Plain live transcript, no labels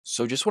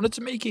So just wanted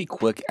to make a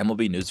quick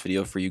MLB news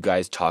video for you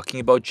guys talking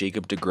about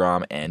Jacob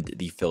deGrom and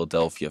the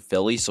Philadelphia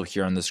Phillies. So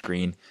here on the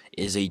screen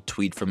is a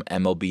tweet from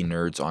MLB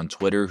Nerds on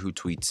Twitter who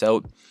tweets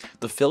out,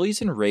 "The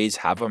Phillies and Rays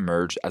have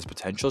emerged as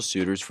potential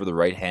suitors for the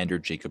right-hander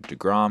Jacob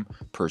deGrom,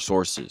 per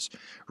sources.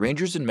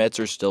 Rangers and Mets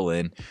are still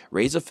in.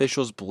 Rays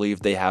officials believe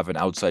they have an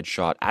outside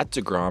shot at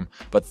deGrom,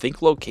 but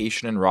think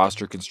location and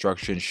roster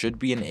construction should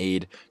be an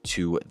aid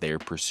to their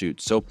pursuit."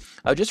 So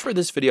just for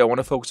this video, I want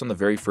to focus on the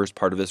very first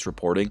part of this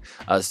reporting,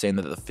 saying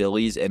that the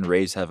Phillies and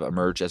Rays have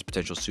emerged as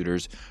potential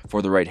suitors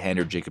for the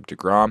right-hander Jacob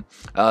deGrom.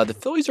 The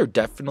Phillies are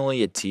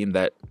definitely a team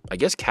that I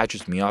guess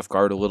catches me off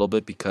guard a little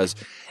bit because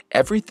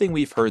everything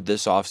we've heard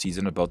this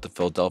offseason about the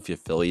Philadelphia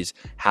Phillies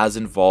has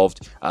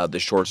involved the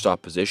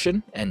shortstop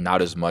position and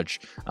not as much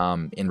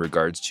in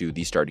regards to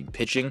the starting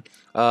pitching,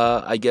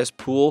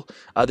 pool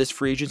this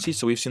free agency.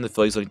 So we've seen the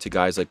Phillies looking to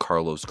guys like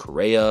Carlos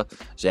Correa,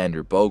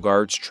 Xander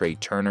Bogaerts, Trey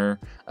Turner,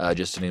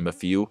 just to name a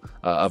few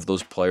of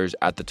those players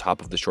at the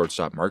top of the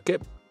shortstop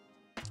market.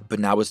 But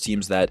now it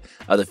seems that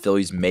the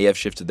Phillies may have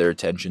shifted their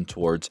attention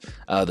towards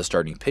the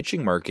starting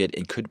pitching market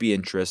and could be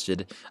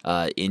interested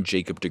in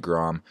Jacob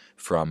deGrom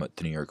from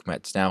the New York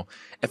Mets. Now,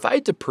 if I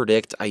had to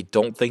predict, I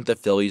don't think the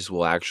Phillies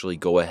will actually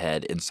go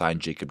ahead and sign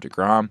Jacob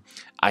deGrom.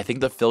 I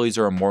think the Phillies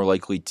are a more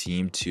likely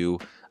team to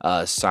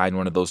sign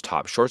one of those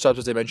top shortstops,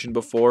 as I mentioned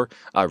before,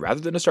 rather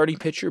than a starting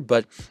pitcher.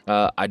 But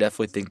I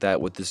definitely think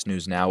that with this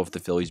news now, of the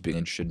Phillies being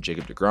interested in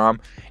Jacob deGrom,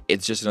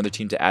 it's just another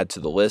team to add to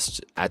the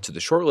list, add to the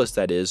short list,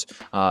 that is.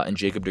 And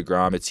Jacob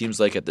deGrom, it seems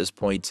like at this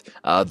point,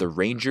 the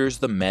Rangers,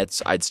 the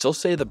Mets, I'd still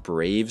say the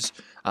Braves.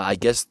 I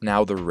guess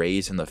now the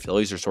Rays and the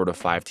Phillies are sort of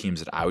five teams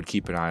that I would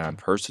keep an eye on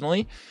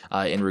personally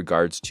in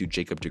regards to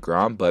Jacob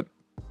deGrom. But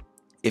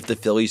if the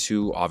Phillies,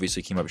 who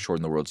obviously came up short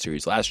in the World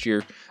Series last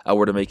year,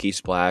 were to make a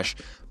splash,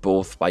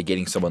 both by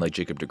getting someone like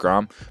Jacob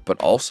deGrom,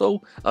 but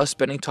also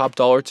spending top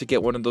dollar to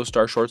get one of those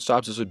star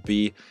shortstops, this would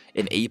be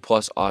an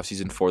A-plus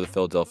offseason for the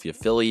Philadelphia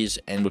Phillies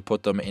and would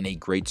put them in a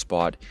great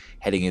spot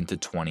heading into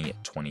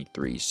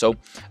 2023. So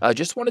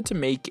just wanted to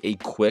make a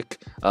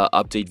quick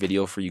update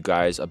video for you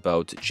guys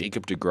about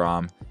Jacob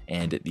deGrom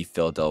and the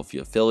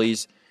Philadelphia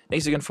Phillies.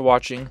 Thanks again for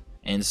watching,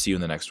 and see you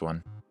in the next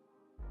one.